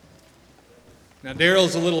Now,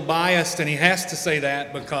 Daryl's a little biased, and he has to say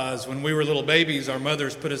that because when we were little babies, our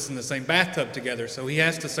mothers put us in the same bathtub together, so he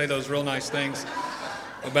has to say those real nice things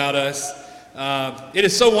about us. It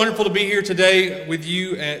is so wonderful to be here today with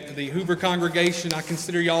you at the Hoover congregation. I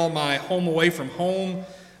consider y'all my home away from home.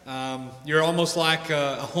 You're almost like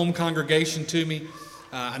a home congregation to me.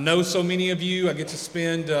 I know so many of you. I get to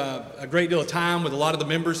spend a great deal of time with a lot of the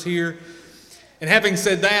members here. And having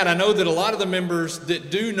said that, I know that a lot of the members that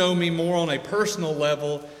do know me more on a personal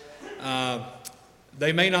level,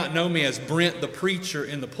 they may not know me as Brent the preacher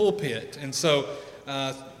in the pulpit. And so,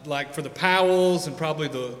 like for the Powells and probably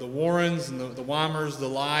the Warrens and the Weimers, the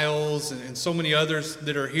Lyles, and so many others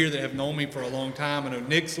that are here that have known me for a long time. I know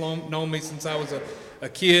Nick's known me since I was a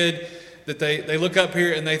kid, that they look up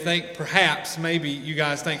here and they think, perhaps, maybe you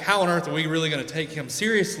guys think, how on earth are we really going to take him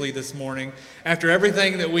seriously this morning after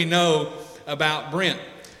everything that we know about Brent?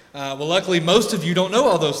 Well, luckily, most of you don't know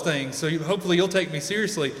all those things, so hopefully you'll take me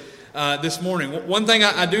seriously this morning. One thing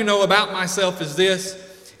I do know about myself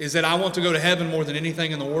is that I want to go to heaven more than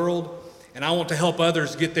anything in the world, and I want to help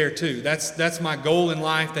others get there too. That's my goal in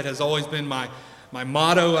life. That has always been my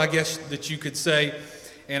motto, I guess that you could say.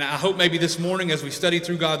 And I hope maybe this morning as we study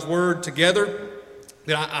through God's Word together,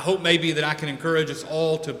 that I hope maybe that I can encourage us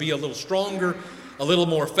all to be a little stronger, a little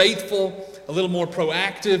more faithful, a little more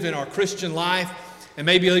proactive in our Christian life, and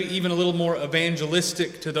maybe even a little more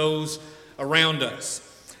evangelistic to those around us.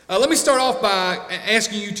 Let me start off by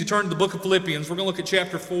asking you to turn to the book of Philippians. We're going to look at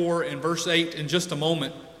chapter 4 and verse 8 in just a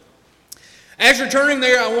moment. As you're turning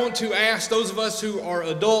there, I want to ask those of us who are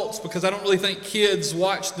adults, because I don't really think kids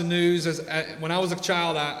watch the news. When I was a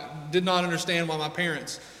child, I did not understand why my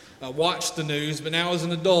parents watched the news, but now as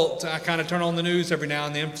an adult, I kind of turn on the news every now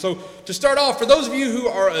and then. So to start off, for those of you who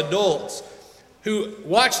are adults, who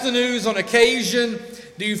watch the news on occasion,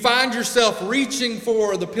 do you find yourself reaching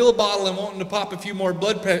for the pill bottle and wanting to pop a few more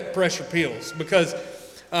blood pressure pills? Because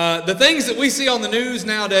the things that we see on the news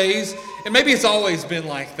nowadays, and maybe it's always been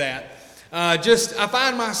like that, I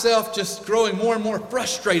find myself just growing more and more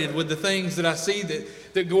frustrated with the things that I see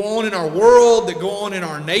that go on in our world, that go on in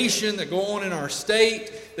our nation, that go on in our state,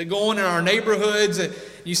 that go on in our neighborhoods. And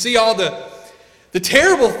you see all the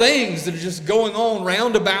terrible things that are just going on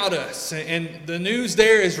round about us. And the news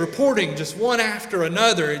there is reporting just one after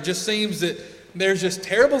another. It just seems that there's just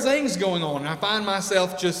terrible things going on. And I find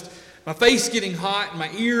myself just, my face getting hot, my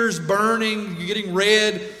ears burning, getting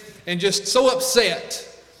red, and just so upset.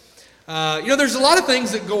 There's a lot of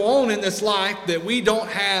things that go on in this life that we don't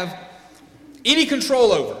have any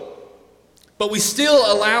control over. But we still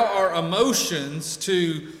allow our emotions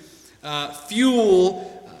to fuel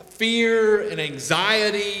fear and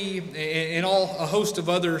anxiety and a host of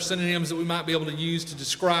other synonyms that we might be able to use to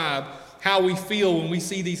describe how we feel when we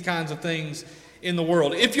see these kinds of things in the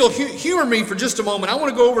world. If you'll humor me for just a moment, I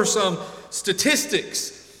want to go over some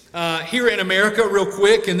statistics here in America real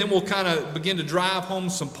quick, and then we'll kind of begin to drive home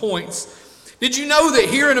some points. Did you know that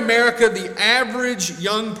here in America, the average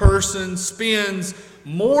young person spends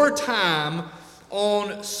more time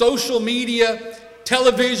on social media,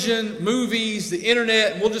 television, movies, the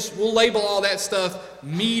internet? We'll label all that stuff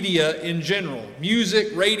media in general.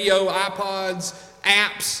 Music, radio, iPods,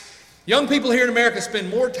 apps. Young people here in America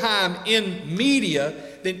spend more time in media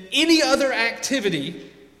than any other activity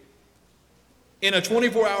in a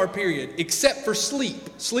 24-hour period, except for sleep.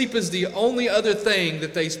 Sleep is the only other thing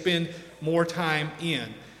that they spend more time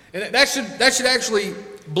in. And that should actually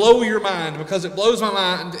blow your mind, because it blows my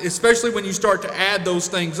mind, especially when you start to add those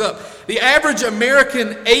things up. The average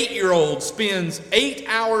American 8-year-old spends 8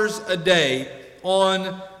 hours a day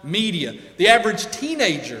on media. The average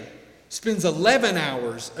teenager spends 11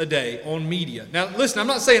 hours a day on media. Now, listen, I'm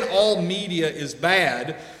not saying all media is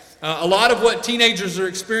bad. A lot of what teenagers are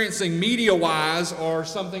experiencing media-wise are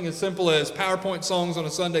something as simple as PowerPoint songs on a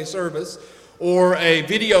Sunday service, or a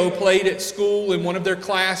video played at school in one of their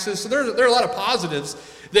classes. So there are a lot of positives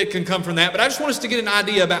that can come from that. But I just want us to get an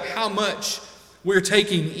idea about how much we're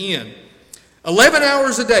taking in. 11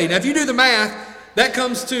 hours a day. Now, if you do the math, that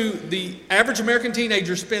comes to the average American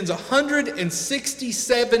teenager spends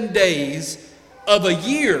 167 days of a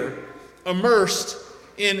year immersed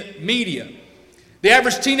in media. The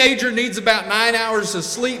average teenager needs about 9 hours of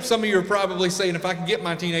sleep. Some of you are probably saying, if I could get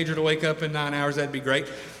my teenager to wake up in 9 hours, that'd be great.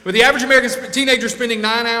 But the average American teenager spending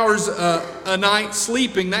 9 hours a night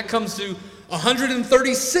sleeping, that comes to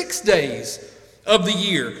 136 days of the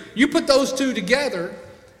year. You put those two together,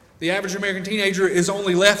 the average American teenager is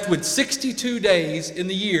only left with 62 days in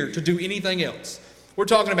the year to do anything else. We're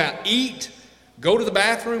talking about eat, go to the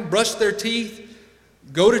bathroom, brush their teeth,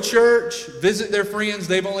 go to church, visit their friends.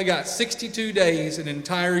 They've only got 62 days, an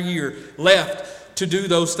entire year left to do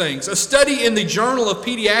those things. A study in the Journal of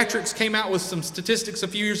Pediatrics came out with some statistics a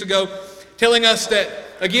few years ago telling us that,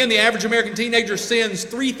 again, the average American teenager sends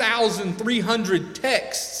 3,300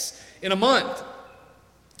 texts in a month.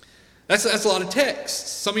 That's a lot of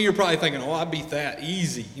texts. Some of you are probably thinking, oh, I beat that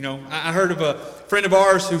easy. You know, I heard of a friend of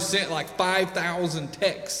ours who sent like 5,000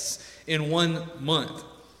 texts in 1 month.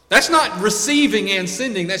 That's not receiving and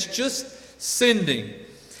sending, that's just sending.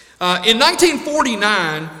 In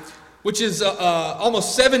 1949, which is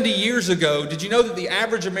almost 70 years ago, did you know that the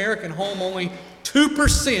average American home, only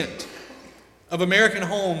 2% of American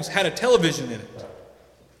homes had a television in it?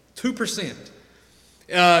 2%.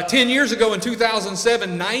 10 years ago in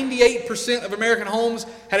 2007, 98% of American homes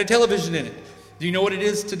had a television in it. Do you know what it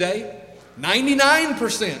is today?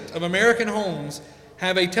 99% of American homes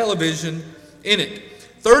have a television in it.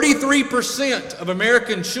 33% of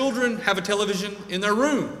American children have a television in their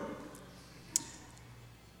room.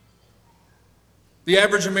 The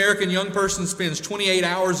average American young person spends 28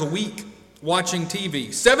 hours a week watching TV.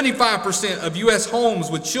 75% of U.S.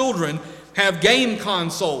 homes with children have game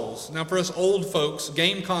consoles. Now, for us old folks,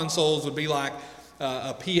 game consoles would be like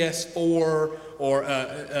a PS4 or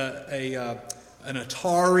an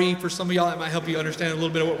Atari. For some of y'all, that might help you understand a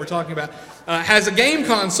little bit of what we're talking about. Has a game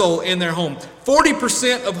console in their home.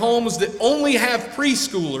 40% of homes that only have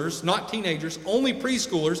preschoolers, not teenagers, only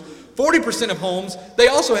preschoolers, 40% of homes, they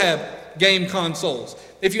also have game consoles.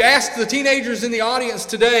 If you ask the teenagers in the audience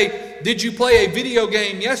today, did you play a video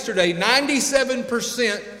game yesterday?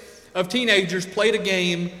 97% of teenagers played a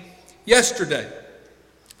game yesterday.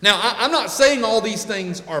 Now, I'm not saying all these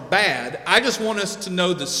things are bad. I just want us to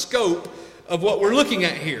know the scope of what we're looking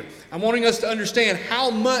at here. I'm wanting us to understand how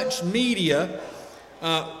much media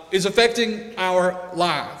is affecting our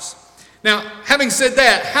lives. Now, having said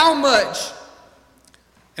that, how much...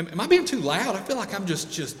 Am I being too loud? I feel like I'm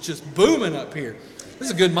just booming up here. This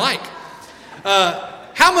is a good mic.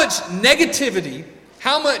 How much negativity,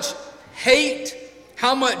 how much hate,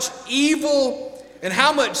 how much evil, and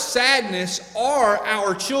how much sadness are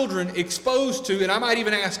our children exposed to? And I might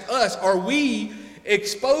even ask us, are we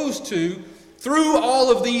exposed to through all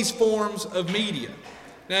of these forms of media?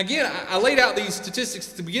 Now again, I laid out these statistics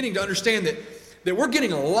at the beginning to understand that we're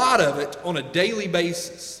getting a lot of it on a daily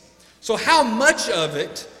basis. So how much of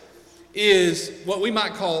it is what we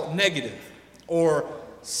might call negative or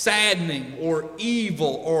saddening or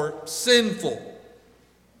evil or sinful?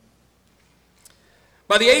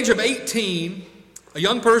 By the age of 18, a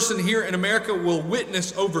young person here in America will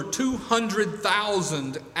witness over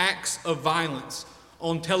 200,000 acts of violence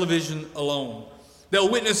on television alone. They'll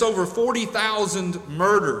witness over 40,000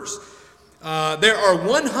 murders. There are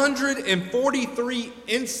 143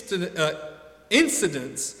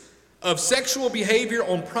 incidents of sexual behavior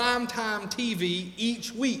on primetime TV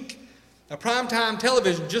each week. Now, primetime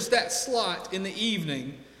television, just that slot in the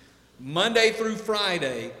evening, Monday through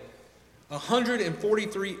Friday,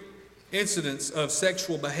 143 incidents of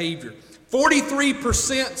sexual behavior.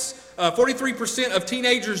 43% of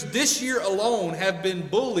teenagers this year alone have been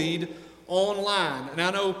bullied online. And I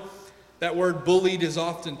know that word bullied is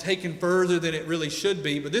often taken further than it really should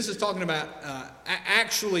be, but this is talking about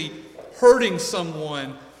actually hurting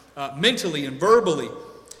someone mentally and verbally.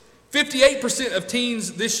 58% of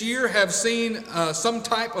teens this year have seen some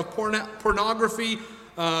type of pornographic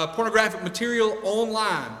material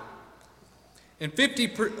online. And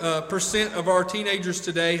 50% of our teenagers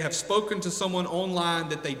today have spoken to someone online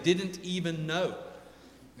that they didn't even know.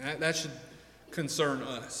 That should concern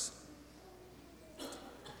us.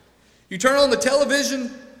 You turn on the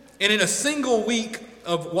television, and in a single week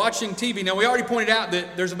of watching TV, now we already pointed out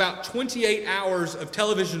that there's about 28 hours of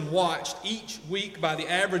television watched each week by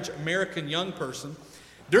the average American young person.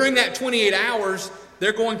 During that 28 hours,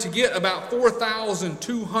 they're going to get about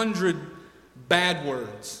 4,200 bad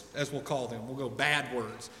words, as we'll call them. We'll go bad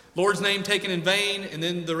words. Lord's name taken in vain, and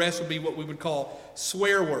then the rest would be what we would call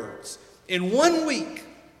swear words. In 1 week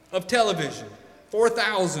of television,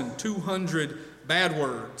 4,200 bad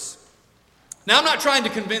words. Now, I'm not trying to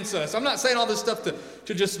convince us. I'm not saying all this stuff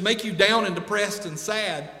to just make you down and depressed and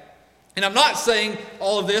sad. And I'm not saying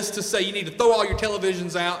all of this to say you need to throw all your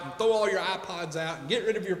televisions out and throw all your iPods out and get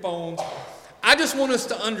rid of your phones. I just want us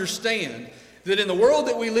to understand that in the world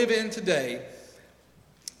that we live in today,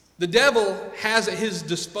 the devil has at his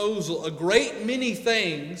disposal a great many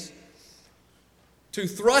things to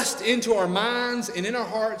thrust into our minds and in our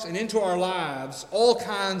hearts and into our lives, all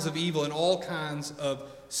kinds of evil and all kinds of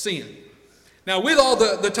sin. Now, with all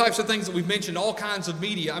the types of things that we've mentioned, all kinds of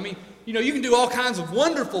media, I mean, you know, you can do all kinds of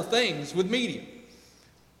wonderful things with media.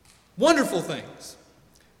 wonderful things.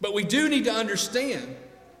 But we do need to understand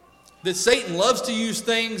that Satan loves to use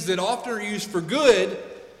things that often are used for good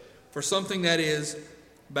for something that is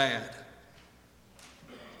bad.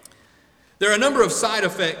 There are a number of side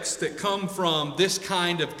effects that come from this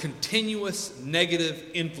kind of continuous negative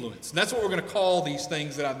influence. And that's what we're going to call these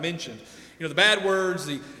things that I've mentioned. You know, the bad words,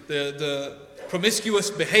 the promiscuous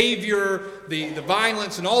behavior, the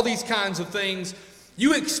violence, and all these kinds of things.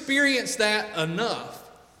 You experience that enough,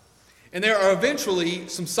 and there are eventually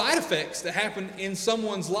some side effects that happen in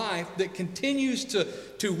someone's life that continues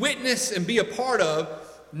to witness and be a part of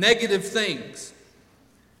negative things.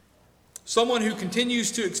 Someone who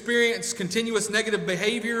continues to experience continuous negative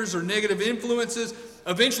behaviors or negative influences,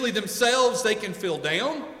 eventually themselves they can feel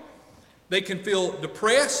down, they can feel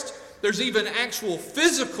depressed. There's even actual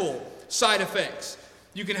physical side effects.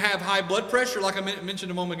 You can have high blood pressure, like I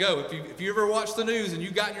mentioned a moment ago. If you ever watch the news and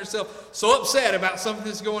you've gotten yourself so upset about something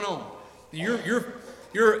that's going on,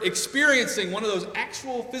 you're experiencing one of those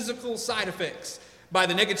actual physical side effects by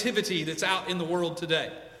the negativity that's out in the world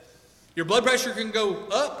today. Your blood pressure can go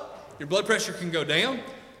up. Your blood pressure can go down.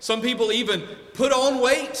 Some people even put on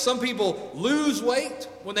weight. Some people lose weight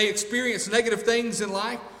when they experience negative things in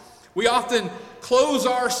life. We often close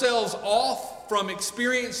ourselves off from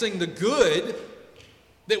experiencing the good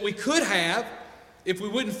that we could have if we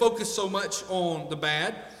wouldn't focus so much on the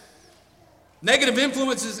bad. Negative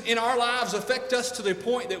influences in our lives affect us to the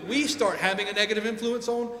point that we start having a negative influence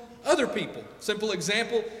on other people. Simple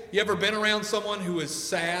example, you ever been around someone who is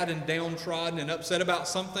sad and downtrodden and upset about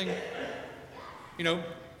something? You know,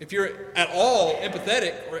 if you're at all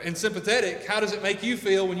empathetic and sympathetic, how does it make you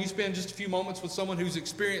feel when you spend just a few moments with someone who's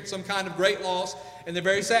experienced some kind of great loss and they're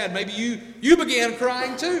very sad? Maybe you began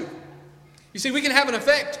crying too. You see, we can have an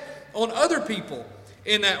effect on other people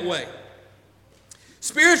in that way.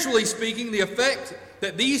 Spiritually speaking, the effect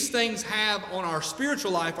that these things have on our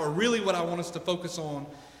spiritual life are really what I want us to focus on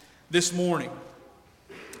this morning.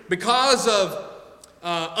 Because of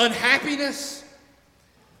unhappiness,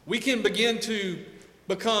 we can begin to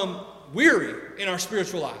become weary in our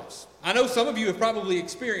spiritual lives. I know some of you have probably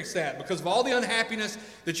experienced that because of all the unhappiness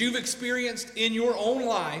that you've experienced in your own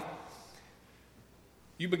life.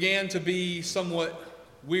 You began to be somewhat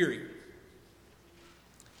weary.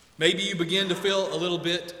 Maybe you begin to feel a little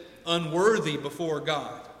bit unworthy before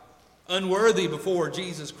God, unworthy before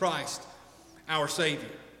Jesus Christ, our Savior.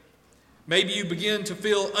 Maybe you begin to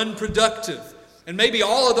feel unproductive. And maybe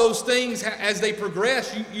all of those things, as they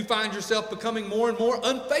progress, you find yourself becoming more and more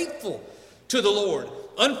unfaithful to the Lord,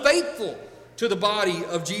 unfaithful to the body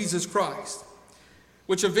of Jesus Christ,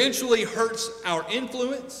 which eventually hurts our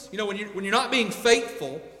influence. You know, when you're not being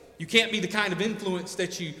faithful, you can't be the kind of influence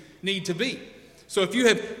that you need to be. So if you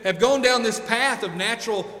have gone down this path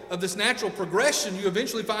of this natural progression, you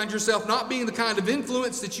eventually find yourself not being the kind of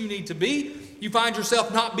influence that you need to be. You find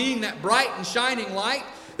yourself not being that bright and shining light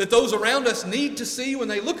that those around us need to see when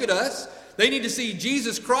they look at us. They need to see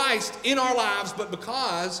Jesus Christ in our lives, but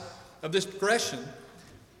because of this progression,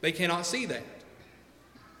 they cannot see that.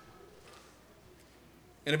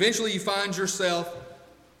 And eventually you find yourself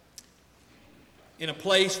in a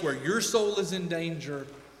place where your soul is in danger,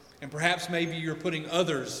 and perhaps maybe you're putting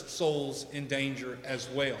others' souls in danger as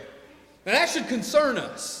well. Now that should concern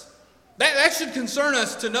us. That should concern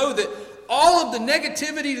us to know that all of the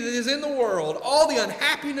negativity that is in the world, all the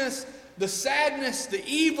unhappiness, the sadness, the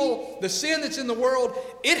evil, the sin that's in the world,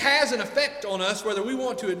 it has an effect on us whether we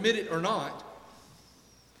want to admit it or not.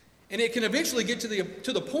 And it can eventually get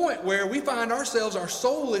to the point where we find ourselves, our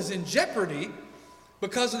soul is in jeopardy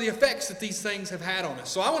because of the effects that these things have had on us.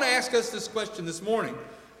 So I want to ask us this question this morning.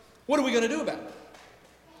 What are we going to do about it?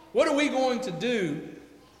 What are we going to do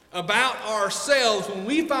about ourselves when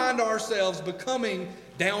we find ourselves becoming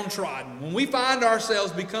downtrodden, when we find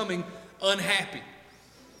ourselves becoming unhappy?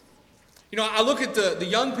 You know, I look at the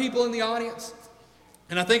young people in the audience,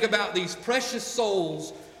 and I think about these precious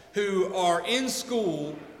souls who are in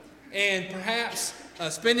school and perhaps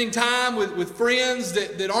spending time with friends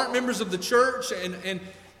that aren't members of the church,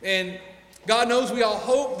 and God knows we all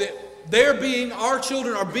hope that our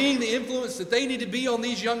children are being the influence that they need to be on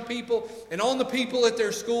these young people and on the people at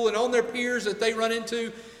their school and on their peers that they run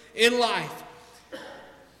into in life.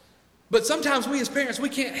 But sometimes we as parents, we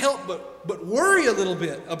can't help but worry a little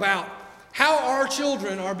bit about how our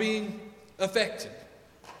children are being affected,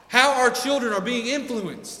 how our children are being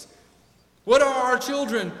influenced. What are our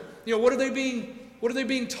children, what are they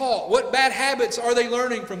being taught? What bad habits are they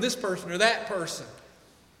learning from this person or that person?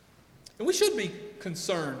 And we should be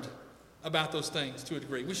concerned about those things to a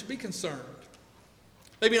degree. We should be concerned.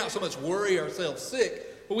 Maybe not so much worry ourselves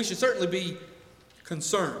sick, but we should certainly be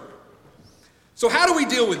concerned. So how do we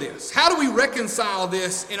deal with this? How do we reconcile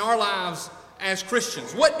this in our lives as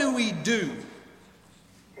Christians? What do we do?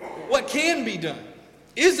 What can be done?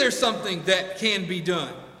 Is there something that can be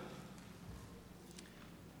done?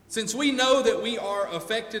 Since we know that we are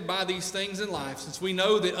affected by these things in life, since we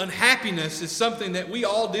know that unhappiness is something that we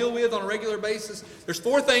all deal with on a regular basis, there's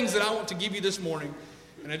 4 things that I want to give you this morning.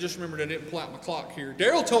 And I just remembered I didn't pull out my clock here.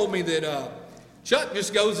 Daryl told me that Chuck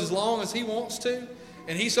just goes as long as he wants to,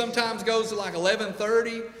 and he sometimes goes to like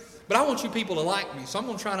 11:30. But I want you people to like me, so I'm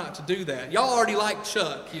going to try not to do that. Y'all already like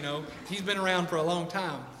Chuck, you know. He's been around for a long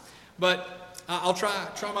time. But I'll try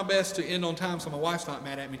my best to end on time so my wife's not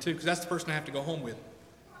mad at me too, because that's the person I have to go home with.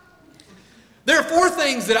 There are 4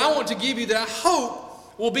 things that I want to give you that I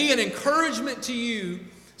hope will be an encouragement to you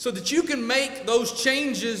so that you can make those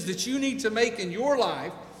changes that you need to make in your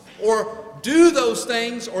life, or do those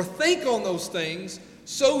things or think on those things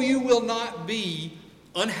so you will not be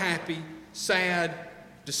unhappy, sad,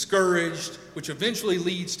 discouraged, which eventually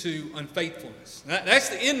leads to unfaithfulness. That's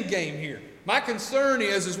the end game here. My concern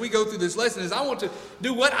is, as we go through this lesson, is I want to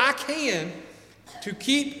do what I can to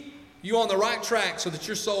keep you on the right track so that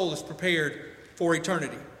your soul is prepared for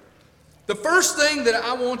eternity. The first thing that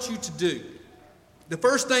I want you to do, the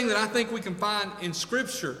first thing that I think we can find in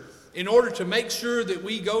Scripture in order to make sure that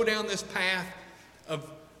we go down this path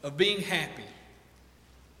of being happy.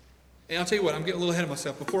 And I'll tell you what, I'm getting a little ahead of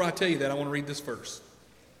myself. Before I tell you that, I want to read this verse.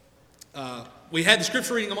 We had the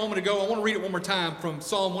Scripture reading a moment ago. I want to read it one more time from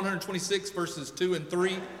Psalm 126, verses 2 and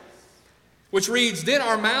 3, which reads, "Then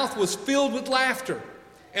our mouth was filled with laughter,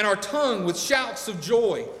 and our tongue with shouts of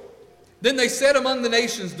joy. Then they said among the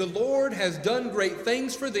nations, the Lord has done great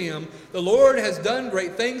things for them. The Lord has done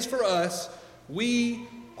great things for us. We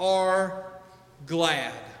are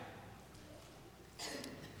glad."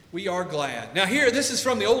 We are glad. Now here, this is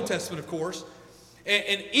from the Old Testament, of course.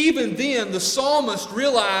 And even then, the psalmist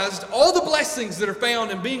realized all the blessings that are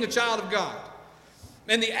found in being a child of God.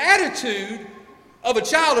 And the attitude of a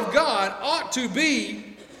child of God ought to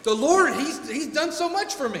be, the Lord, He's done so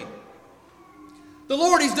much for me. The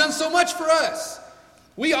Lord, He's done so much for us.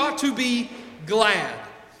 We ought to be glad.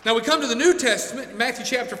 Now we come to the New Testament, Matthew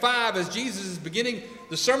chapter 5, as Jesus is beginning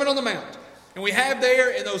the Sermon on the Mount. And we have there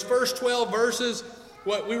in those first 12 verses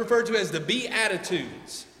what we refer to as the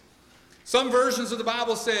Beatitudes. Some versions of the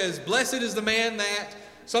Bible says, "Blessed is the man that."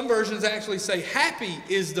 Some versions actually say, "Happy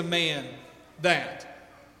is the man that."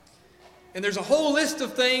 And there's a whole list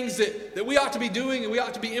of things that we ought to be doing and we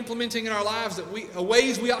ought to be implementing in our lives,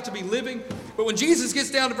 ways we ought to be living. But when Jesus gets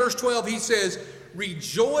down to verse 12, He says,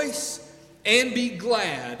 "Rejoice and be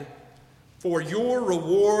glad, for your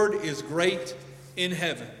reward is great in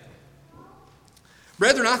heaven."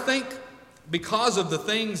 Brethren, I think because of the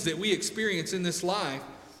things that we experience in this life,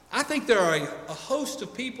 I think there are a host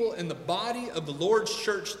of people in the body of the Lord's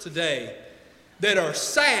church today that are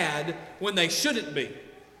sad when they shouldn't be,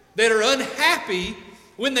 that are unhappy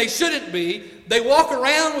when they shouldn't be. They walk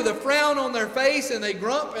around with a frown on their face and they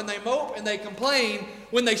grump and they mope and they complain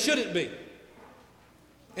when they shouldn't be.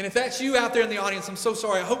 And if that's you out there in the audience, I'm so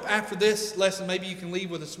sorry. I hope after this lesson maybe you can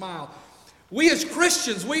leave with a smile. We as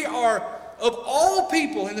Christians, we are, of all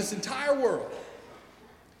people in this entire world,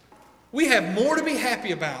 we have more to be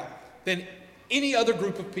happy about than any other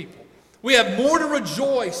group of people. We have more to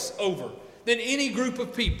rejoice over than any group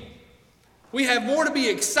of people. We have more to be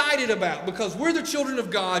excited about because we're the children of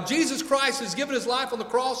God. Jesus Christ has given His life on the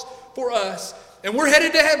cross for us, and we're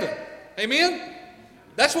headed to heaven. Amen?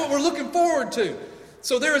 That's what we're looking forward to.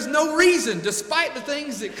 So there is no reason, despite the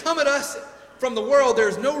things that come at us from the world,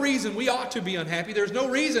 there's no reason we ought to be unhappy. There's no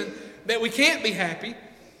reason that we can't be happy,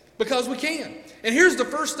 because we can. And here's the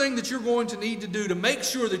first thing that you're going to need to do to make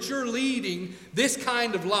sure that you're leading this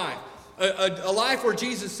kind of life. A life where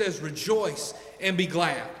Jesus says, rejoice and be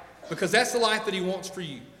glad. Because that's the life that He wants for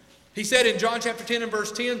you. He said in John chapter 10 and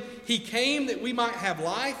verse 10, He came that we might have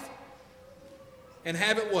life and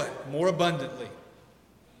have it what? More abundantly.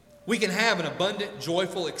 We can have an abundant,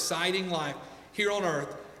 joyful, exciting life here on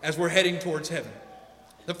earth as we're heading towards heaven.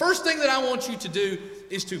 The first thing that I want you to do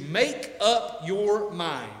is to make up your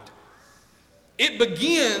mind. It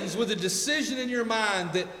begins with a decision in your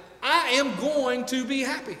mind that I am going to be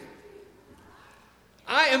happy.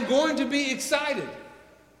 I am going to be excited.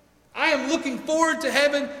 I am looking forward to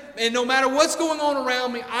heaven, and no matter what's going on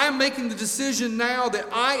around me, I am making the decision now that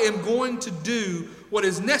I am going to do what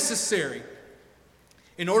is necessary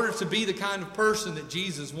in order to be the kind of person that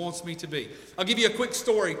Jesus wants me to be. I'll give you a quick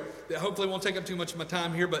story that hopefully won't take up too much of my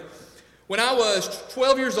time here, but when I was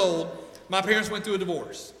 12 years old, my parents went through a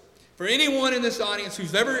divorce. For anyone in this audience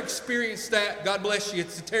who's ever experienced that, God bless you.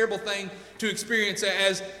 It's a terrible thing to experience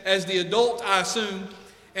as the adult, I assume,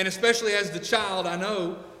 and especially as the child, I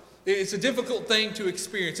know. It's a difficult thing to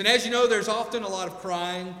experience. And as you know, there's often a lot of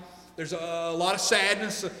crying. There's a lot of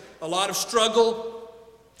sadness, a lot of struggle.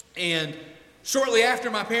 And shortly after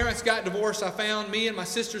my parents got divorced, I found me and my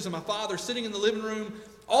sisters and my father sitting in the living room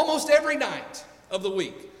almost every night of the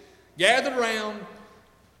week, gathered around.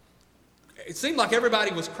 It seemed like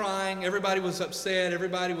everybody was crying, everybody was upset,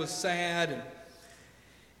 everybody was sad.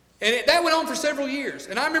 That went on for several years.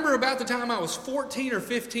 And I remember about the time I was 14 or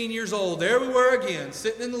 15 years old, there we were again,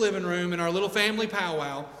 sitting in the living room in our little family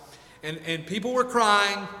powwow, and people were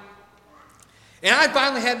crying. And I'd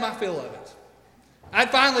finally had my fill of it. I'd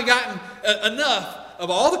finally gotten enough of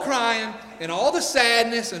all the crying and all the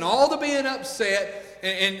sadness and all the being upset.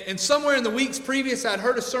 And somewhere in the weeks previous, I'd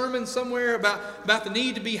heard a sermon somewhere about the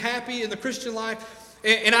need to be happy in the Christian life.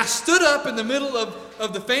 And I stood up in the middle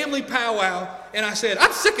of the family powwow and I said,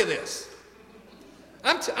 I'm sick of this.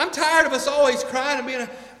 I'm tired of us always crying and being,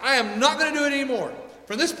 I am not going to do it anymore.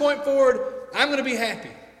 From this point forward, I'm going to be happy.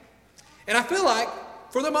 And I feel like,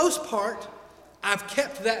 for the most part, I've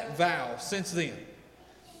kept that vow since then.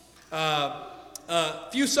 A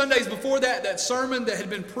few Sundays before that sermon that had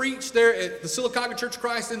been preached there at the Sylacauga Church of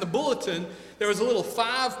Christ, in the bulletin, there was a little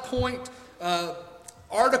 5-point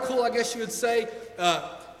article, I guess you would say,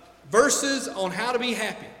 verses on how to be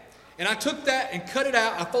happy. And I took that and cut it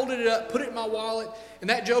out. I folded it up, put it in my wallet, and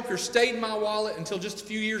that joker stayed in my wallet until just a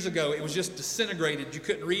few years ago. It was just disintegrated. You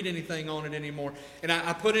couldn't read anything on it anymore. And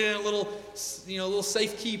I put it in a little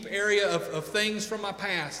safe keep area of things from my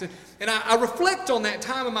past. And I reflect on that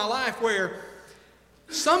time in my life where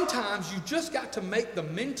sometimes you just got to make the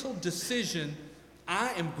mental decision,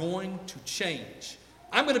 I am going to change.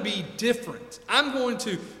 I'm going to be different. I'm going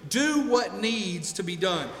to do what needs to be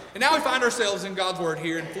done. And now we find ourselves in God's Word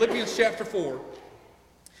here in Philippians chapter 4.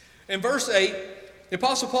 In verse 8, the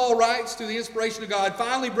Apostle Paul writes through the inspiration of God,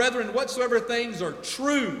 finally, brethren, whatsoever things are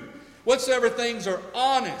true, whatsoever things are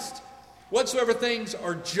honest, whatsoever things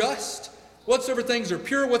are just, whatsoever things are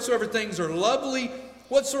pure, whatsoever things are lovely,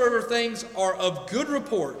 whatsoever things are of good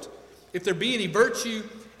report, if there be any virtue,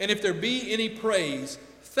 and if there be any praise,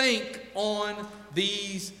 think on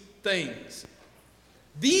these things.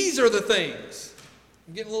 These are the things.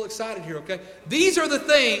 I'm getting a little excited here, okay? These are the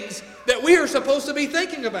things that we are supposed to be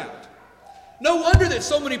thinking about. No wonder that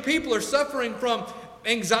so many people are suffering from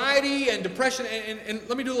anxiety and depression. And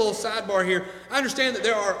let me do a little sidebar here. I understand that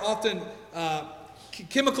there are often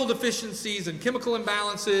chemical deficiencies and chemical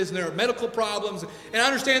imbalances, and there are medical problems. And I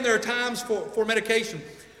understand there are times for medication.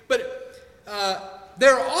 But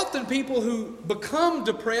there are often people who become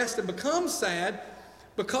depressed and become sad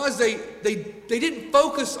because they didn't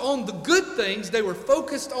focus on the good things. They were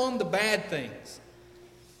focused on the bad things.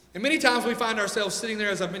 And many times we find ourselves sitting there,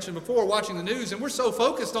 as I've mentioned before, watching the news, and we're so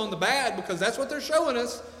focused on the bad because that's what they're showing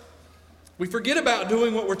us. We forget about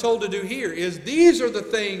doing what we're told to do here, is these are the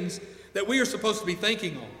things that we are supposed to be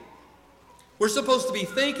thinking on. We're supposed to be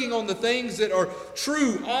thinking on the things that are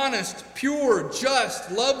true, honest, pure,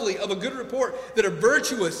 just, lovely, of a good report, that are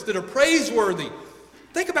virtuous, that are praiseworthy.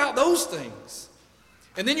 Think about those things.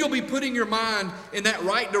 And then you'll be putting your mind in that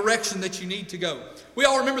right direction that you need to go. We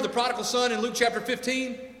all remember the prodigal son in Luke chapter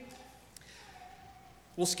 15.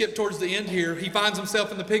 We'll skip towards the end here. He finds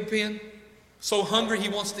himself in the pig pen. So hungry he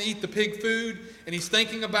wants to eat the pig food. And he's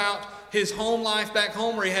thinking about his home life back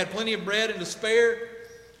home where he had plenty of bread and to spare.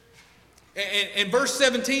 And verse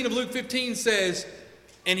 17 of Luke 15 says,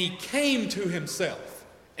 and he came to himself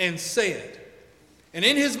and said. And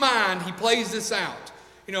in his mind he plays this out.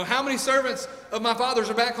 You know, how many servants of my father's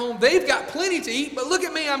are back home? They've got plenty to eat, but look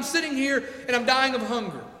at me, I'm sitting here and I'm dying of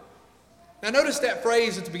hunger. Now notice that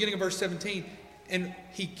phrase at the beginning of verse 17. And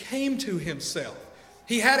he came to himself.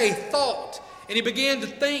 He had a thought and he began to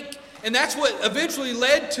think. And that's what eventually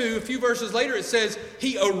led to, a few verses later, it says,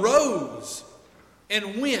 he arose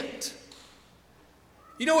and went.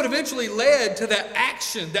 You know what eventually led to that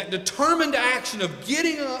action, that determined action of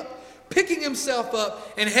getting up, picking himself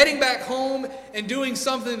up, and heading back home and doing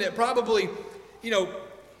something that probably,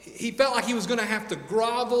 he felt like he was going to have to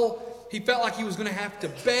grovel. He felt like he was going to have to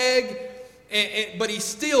beg. But he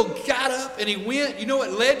still got up and he went. You know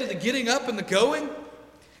what led to the getting up and the going?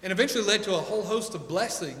 And eventually led to a whole host of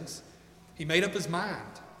blessings. He made up his mind.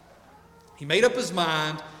 He made up his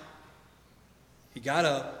mind. He got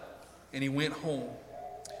up and he went home.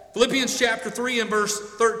 Philippians chapter 3 and verse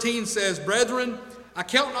 13 says, brethren, I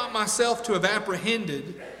count not myself to have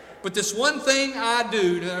apprehended, but this one thing I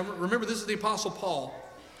do. Now, remember, this is the Apostle Paul,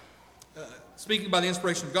 speaking by the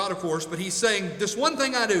inspiration of God, of course, but he's saying, this one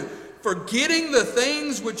thing I do, forgetting the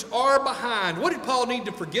things which are behind. What did Paul need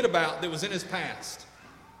to forget about that was in his past?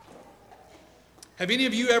 Have any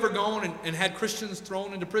of you ever gone and had Christians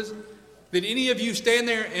thrown into prison? Did any of you stand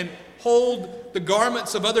there and hold the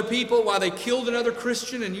garments of other people while they killed another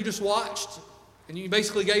Christian and you just watched? And you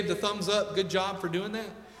basically gave the thumbs up, good job for doing that?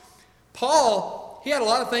 Paul, he had a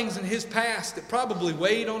lot of things in his past that probably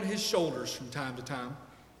weighed on his shoulders from time to time.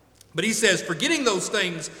 But he says, forgetting those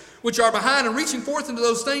things which are behind and reaching forth into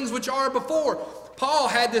those things which are before. Paul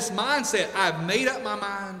had this mindset, I've made up my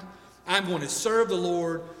mind, I'm going to serve the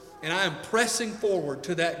Lord, and I am pressing forward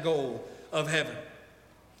to that goal of heaven.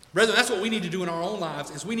 Brethren, that's what we need to do in our own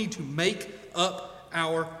lives, is we need to make up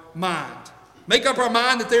our mind. Make up our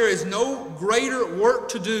mind that there is no greater work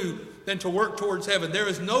to do than to work towards heaven. There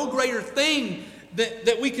is no greater thing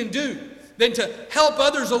that we can do than to help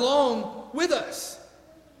others along with us.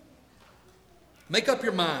 Make up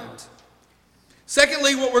your mind.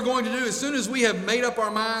 Secondly, what we're going to do, as soon as we have made up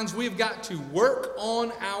our minds, we've got to work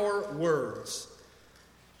on our words.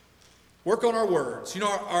 Work on our words. You know,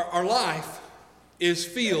 our life is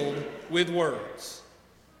filled with words.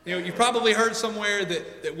 You know, you've probably heard somewhere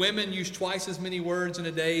that women use twice as many words in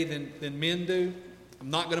a day than men do. I'm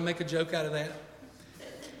not going to make a joke out of that.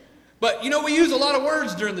 But, you know, we use a lot of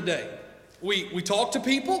words during the day. We talk to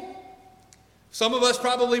people. Some of us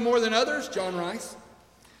probably more than others. John Rice.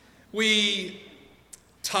 We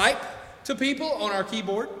type to people on our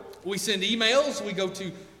keyboard. We send emails. We go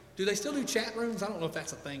to, do they still do chat rooms? I don't know if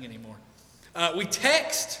that's a thing anymore. We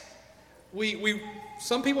text.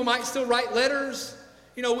 Some people might still write letters.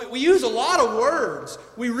 You know, we use a lot of words.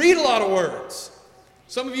 We read a lot of words.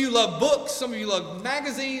 Some of you love books. Some of you love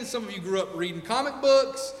magazines. Some of you grew up reading comic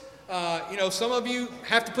books. You know, some of you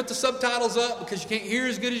have to put the subtitles up because you can't hear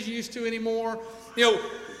as good as you used to anymore. You know,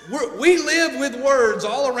 we live with words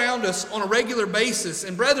all around us on a regular basis.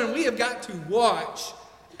 And brethren, we have got to watch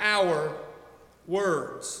our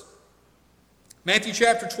words. Matthew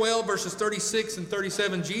chapter 12, verses 36 and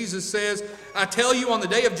 37, Jesus says, I tell you, on the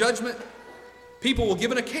day of judgment, people will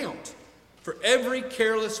give an account for every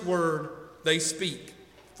careless word they speak.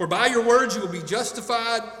 For by your words you will be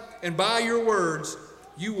justified, and by your words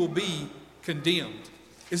you will be condemned.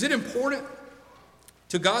 Is it important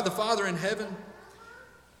to God the Father in heaven?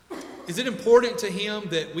 Is it important to Him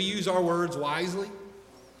that we use our words wisely?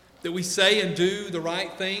 That we say and do the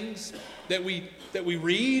right things? That we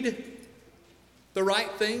read the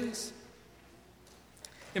right things?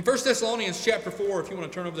 In 1 Thessalonians chapter 4, if you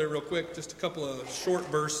want to turn over there real quick, just a couple of short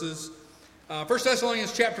verses. 1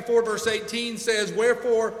 Thessalonians chapter 4, verse 18 says,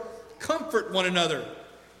 Wherefore, comfort one another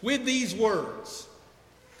with these words.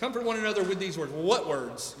 Comfort one another with these words. Well, what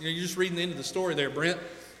words? You know, you're just reading the end of the story there, Brent.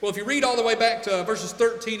 Well, if you read all the way back to verses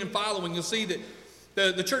 13 and following, you'll see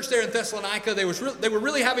that the church there in Thessalonica, they were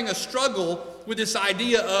really having a struggle with this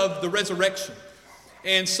idea of the resurrection.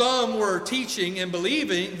 And some were teaching and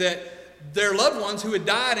believing that their loved ones who had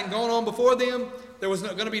died and gone on before them, there was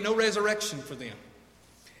going to be no resurrection for them.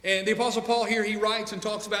 And the Apostle Paul here, he writes and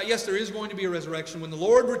talks about, yes, there is going to be a resurrection. When the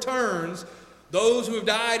Lord returns, those who have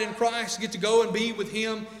died in Christ get to go and be with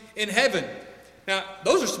Him in heaven. Now,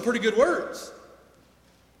 those are some pretty good words.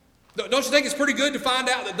 Don't you think it's pretty good to find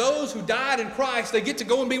out that those who died in Christ, they get to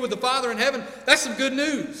go and be with the Father in heaven? That's some good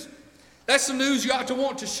news. That's some news you ought to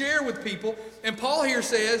want to share with people. And Paul here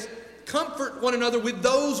says, comfort one another with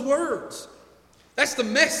those words. That's the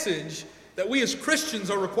message that we as Christians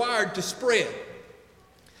are required to spread.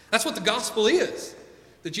 That's what the gospel is.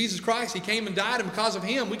 That Jesus Christ, He came and died, and because of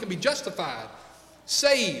Him, we can be justified,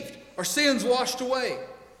 saved, our sins washed away.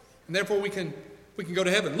 And therefore we can go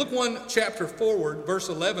to heaven. Look one chapter forward, verse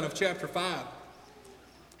 11 of chapter 5.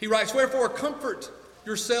 He writes, Wherefore comfort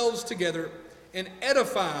yourselves together and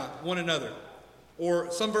edify one another.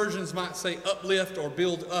 Or some versions might say uplift or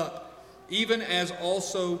build up, even as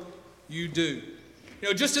also you do. You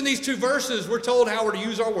know, just in these two verses, we're told how we're to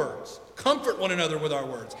use our words. Comfort one another with our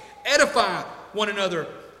words. Edify one another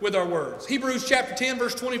with our words. Hebrews chapter 10,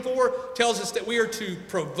 verse 24 tells us that we are to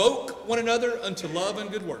provoke one another unto love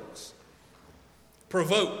and good works.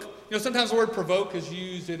 Provoke. You know, sometimes the word provoke is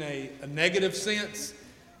used in a negative sense.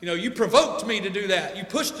 You know, you provoked me to do that. You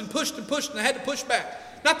pushed and pushed and pushed, and I had to push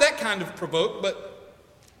back. Not that kind of provoke, but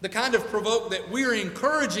the kind of provoke that we're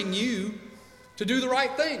encouraging you to do the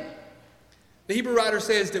right thing. The Hebrew writer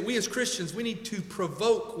says that we as Christians, we need to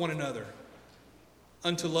provoke one another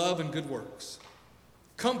unto love and good works.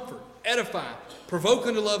 Comfort, edify, provoke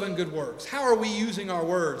unto love and good works. How are we using our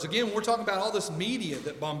words? Again, we're talking about all this media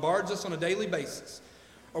that bombards us on a daily basis.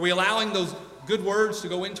 Are we allowing those good words to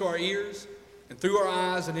go into our ears and through our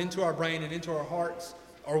eyes and into our brain and into our hearts?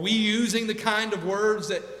 Are we using the kind of words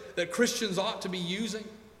that that Christians ought to be using?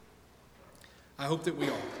 I hope that we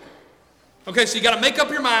are. Okay, so you got to make up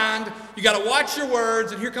your mind. You got to watch your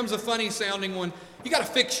words. And here comes a funny sounding one. You got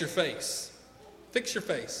to fix your face. Fix your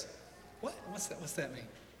face. What's that mean?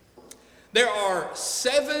 There are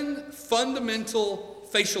 7 fundamental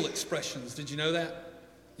facial expressions. Did you know that?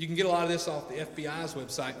 You can get a lot of this off the FBI's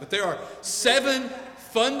website. But there are 7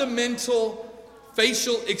 fundamental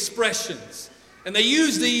facial expressions. And they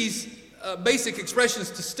use these basic expressions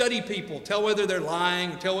to study people, tell whether they're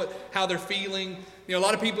lying, tell how they're feeling. You know, a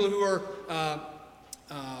lot of people who are,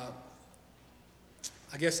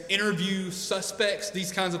 interview suspects,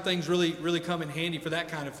 these kinds of things really, really come in handy for that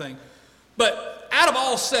kind of thing. But out of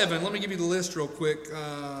all 7, let me give you the list real quick.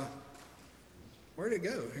 Where'd it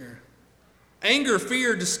go here? Anger,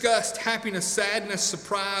 fear, disgust, happiness, sadness,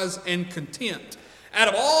 surprise, and contempt. Out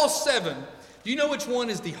of all 7, do you know which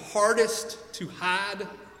one is the hardest to hide?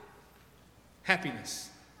 Happiness.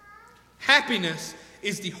 Happiness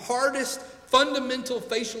is the hardest fundamental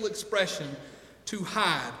facial expression to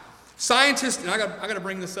hide. Scientists, and I got to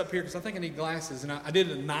bring this up here because I think I need glasses, and I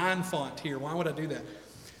did a 9 font here. Why would I do that?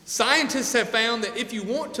 Scientists have found that if you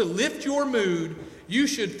want to lift your mood, you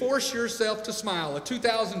should force yourself to smile. A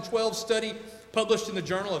 2012 study published in the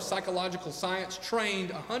Journal of Psychological Science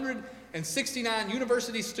trained 169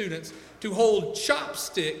 university students to hold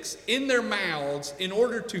chopsticks in their mouths in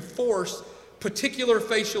order to force particular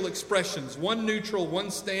facial expressions, one neutral,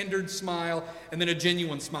 one standard smile, and then a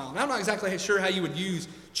genuine smile. Now, I'm not exactly sure how you would use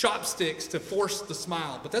chopsticks to force the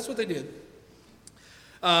smile, but that's what they did.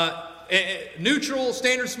 Neutral,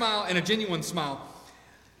 standard smile, and a genuine smile.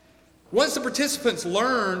 Once the participants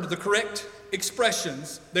learned the correct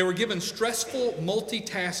expressions, they were given stressful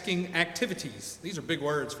multitasking activities. These are big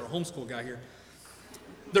words for a homeschool guy here.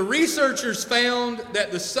 The researchers found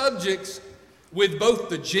that the subjects with both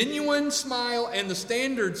the genuine smile and the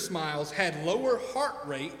standard smiles had lower heart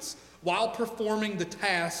rates while performing the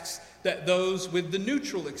tasks that those with the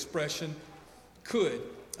neutral expression could,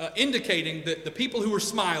 indicating that the people who were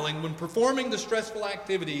smiling when performing the stressful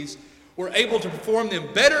activities were able to perform them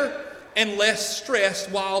better and less stressed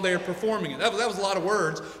while they're performing it. That was a lot of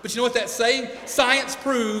words, but you know what that's saying? Science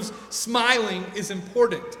proves smiling is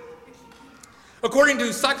important. According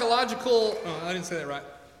to Psychology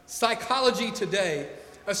Today,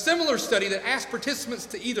 a similar study that asked participants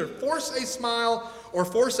to either force a smile or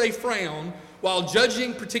force a frown while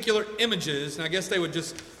judging particular images, and I guess they would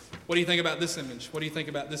just, what do you think about this image? What do you think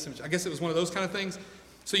about this image? I guess it was one of those kind of things.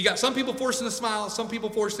 So you got some people forcing a smile, some people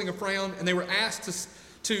forcing a frown, and they were asked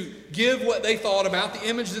to give what they thought about the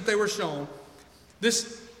image that they were shown.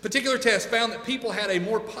 This particular test found that people had a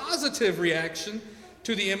more positive reaction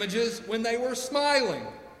to the images when they were smiling.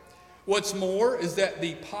 What's more is that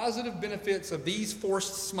the positive benefits of these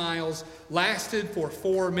forced smiles lasted for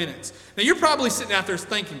 4 minutes. Now you're probably sitting out there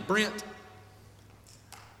thinking, Brent,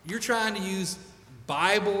 you're trying to use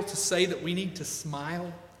Bible to say that we need to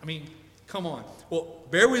smile? I mean, come on. Well,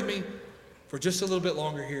 bear with me for just a little bit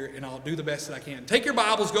longer here, and I'll do the best that I can. Take your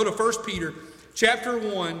Bibles, go to 1 Peter chapter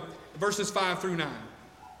 1, verses 5 through 9.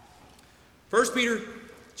 1 Peter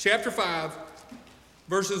chapter 5,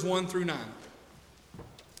 verses 1 through 9.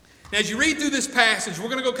 Now, as you read through this passage, we're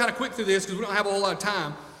going to go kind of quick through this because we don't have a whole lot of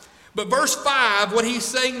time. But verse 5, what he's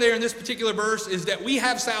saying there in this particular verse is that we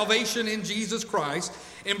have salvation in Jesus Christ.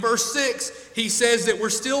 In verse 6, he says that we're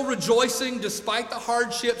still rejoicing despite the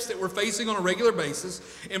hardships that we're facing on a regular basis.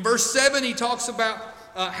 In verse 7, he talks about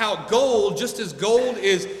how gold, just as gold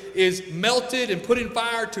is melted and put in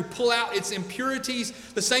fire to pull out its impurities,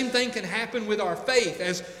 the same thing can happen with our faith.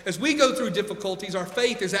 As we go through difficulties, our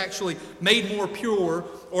faith is actually made more pure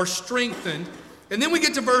or strengthened. And then we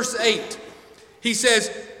get to verse 8. He says,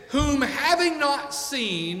 whom having not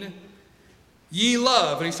seen, ye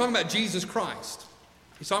love. And he's talking about Jesus Christ.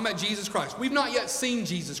 He's talking about Jesus Christ. We've not yet seen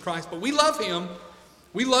Jesus Christ, but we love him.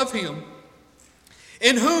 We love him.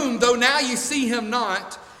 In whom, though now ye see him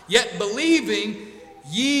not, yet believing,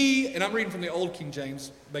 ye, and I'm reading from the old King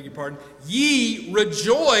James, beg your pardon, ye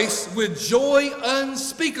rejoice with joy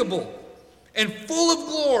unspeakable and full of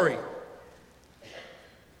glory.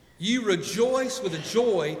 Ye rejoice with a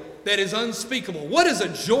joy that is unspeakable. What is a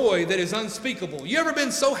joy that is unspeakable? You ever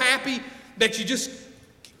been so happy that you just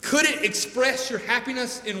couldn't express your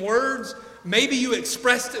happiness in words? Maybe you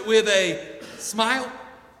expressed it with a smile.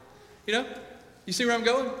 You know? You see where I'm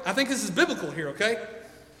going? I think this is biblical here, okay?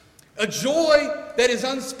 A joy that is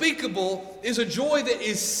unspeakable is a joy that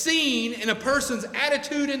is seen in a person's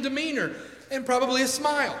attitude and demeanor, and probably a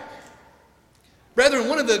smile. Brethren,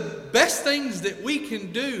 one of the best things that we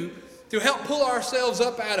can do to help pull ourselves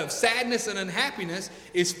up out of sadness and unhappiness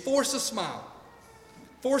is force a smile.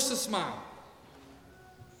 Force a smile.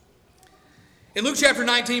 In Luke chapter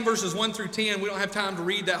 19, verses 1 through 10, we don't have time to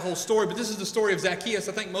read that whole story, but this is the story of Zacchaeus.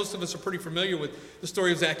 I think most of us are pretty familiar with the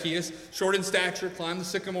story of Zacchaeus. Short in stature, climbed the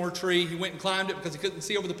sycamore tree. He went and climbed it because he couldn't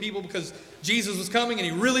see over the people because Jesus was coming and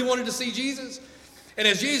he really wanted to see Jesus. And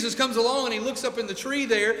as Jesus comes along and he looks up in the tree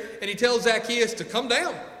there and he tells Zacchaeus to come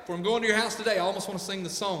down, for I'm going to your house today. I almost want to sing the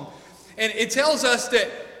song. And it tells us that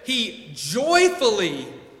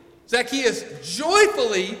Zacchaeus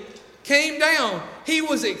joyfully came down. He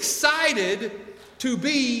was excited to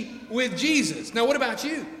be with Jesus. Now, what about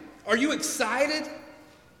you? Are you excited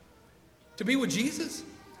to be with Jesus?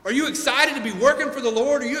 Are you excited to be working for the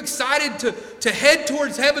Lord? Are you excited to head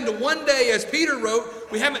towards heaven to one day, as Peter wrote,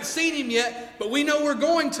 we haven't seen him yet, but we know we're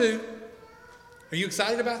going to. Are you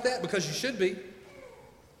excited about that? Because you should be.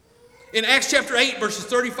 In Acts chapter 8, verses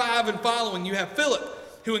 35 and following, you have Philip,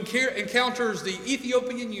 who encounters the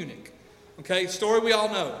Ethiopian eunuch. Okay, story we all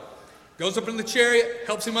know. Goes up in the chariot,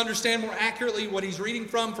 helps him understand more accurately what he's reading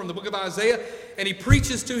from the book of Isaiah, and he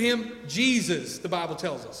preaches to him Jesus, the Bible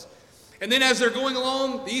tells us. And then as they're going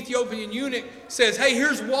along, the Ethiopian eunuch says, hey,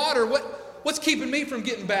 here's water. What's keeping me from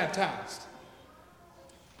getting baptized?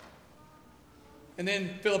 And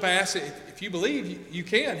then Philip asked, if you believe, you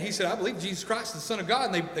can. He said, I believe Jesus Christ is the Son of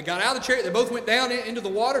God. And they got out of the chariot. They both went down into the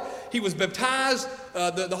water. He was baptized.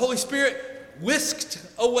 The Holy Spirit whisked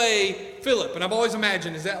away Philip. And I've always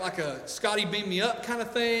imagined, is that like a Scotty beam me up kind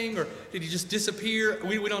of thing? Or did he just disappear?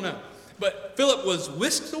 We don't know. But Philip was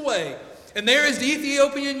whisked away. And there is the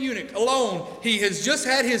Ethiopian eunuch alone. He has just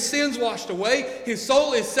had his sins washed away. His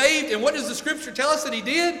soul is saved. And what does the scripture tell us that he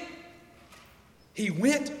did? He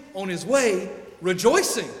went on his way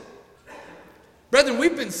rejoicing. Brethren,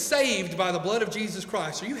 we've been saved by the blood of Jesus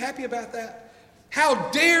Christ. Are you happy about that? How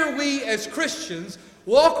dare we as Christians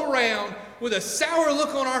walk around with a sour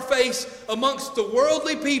look on our face amongst the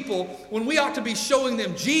worldly people when we ought to be showing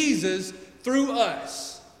them Jesus through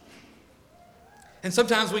us? And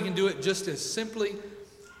sometimes we can do it just as simply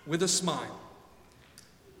with a smile.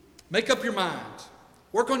 Make up your mind.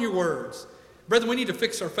 Work on your words. Brethren, we need to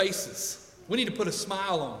fix our faces. We need to put a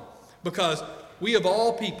smile on, because we of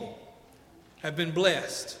all people have been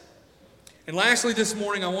blessed. And lastly, this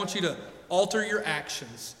morning, I want you to alter your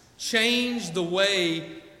actions. Change the way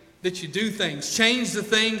that you do things. Change the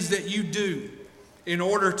things that you do in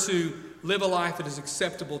order to live a life that is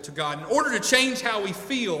acceptable to God. In order to change how we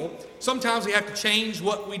feel, sometimes we have to change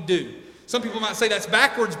what we do. Some people might say that's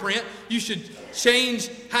backwards, Brent. You should change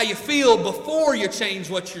how you feel before you change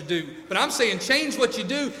what you do. But I'm saying change what you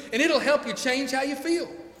do, and it'll help you change how you feel.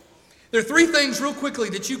 There are three things real quickly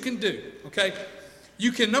that you can do, okay?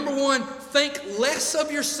 You can, number one, think less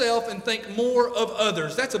of yourself and think more of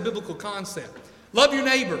others. That's a biblical concept. Love your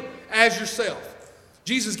neighbor as yourself.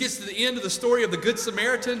 Jesus gets to the end of the story of the Good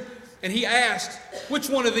Samaritan, and he asked, which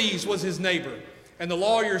one of these was his neighbor? And the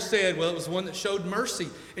lawyer said, well, it was one that showed mercy.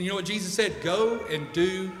 And you know what Jesus said? Go and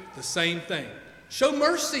do the same thing. Show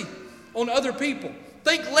mercy on other people.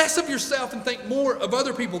 Think less of yourself and think more of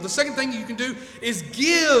other people. The second thing you can do is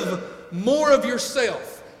give more of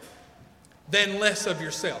yourself than less of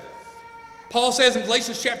yourself. Paul says in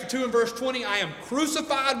Galatians chapter 2 and verse 20, I am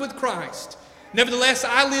crucified with Christ. Nevertheless,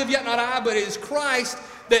 I live, yet not I, but it is Christ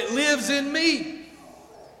that lives in me.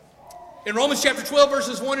 In Romans chapter 12,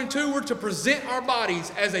 verses 1 and 2, we're to present our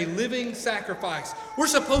bodies as a living sacrifice. We're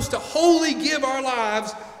supposed to wholly give our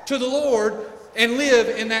lives to the Lord and live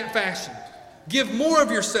in that fashion. Give more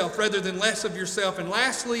of yourself rather than less of yourself. And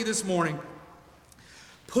lastly, this morning,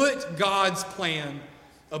 put God's plan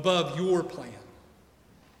above your plan.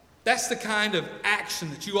 That's the kind of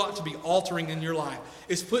action that you ought to be altering in your life,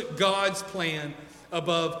 is put God's plan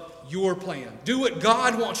above your plan. Do what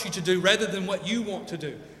God wants you to do rather than what you want to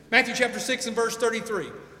do. Matthew chapter 6 and verse 33.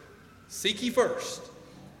 Seek ye first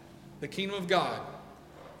the kingdom of God,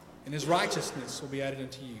 and his righteousness will be added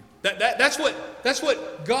unto you. That's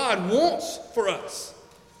what God wants for us.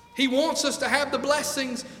 He wants us to have the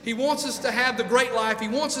blessings. He wants us to have the great life. He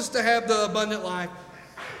wants us to have the abundant life.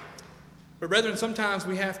 But brethren, sometimes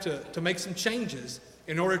we have to make some changes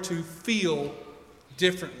in order to feel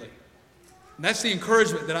differently. And that's the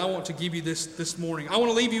encouragement that I want to give you this morning. I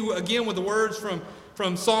want to leave you again with the words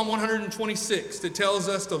from Psalm 126 that tells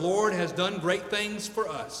us the Lord has done great things for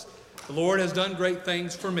us. The Lord has done great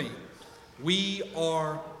things for me. We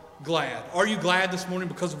are glad. Are you glad this morning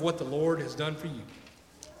because of what the Lord has done for you?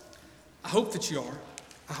 I hope that you are.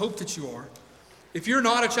 I hope that you are. If you're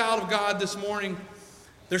not a child of God this morning,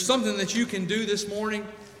 there's something that you can do this morning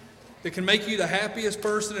that can make you the happiest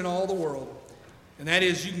person in all the world. And that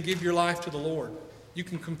is, you can give your life to the Lord. You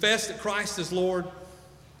can confess that Christ is Lord.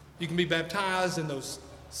 You can be baptized in those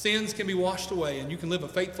sins can be washed away and you can live a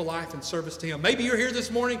faithful life in service to Him. Maybe you're here this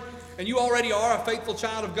morning and you already are a faithful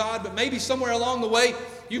child of God, but maybe somewhere along the way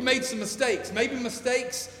you've made some mistakes. Maybe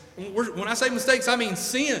mistakes, when I say mistakes, I mean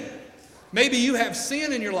sin. Maybe you have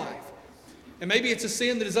sin in your life. And maybe it's a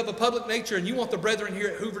sin that is of a public nature, and you want the brethren here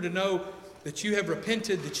at Hoover to know that you have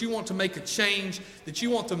repented, that you want to make a change, that you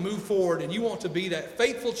want to move forward, and you want to be that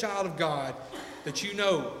faithful child of God that you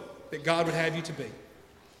know that God would have you to be.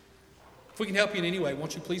 If we can help you in any way,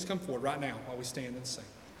 won't you please come forward right now while we stand and sing.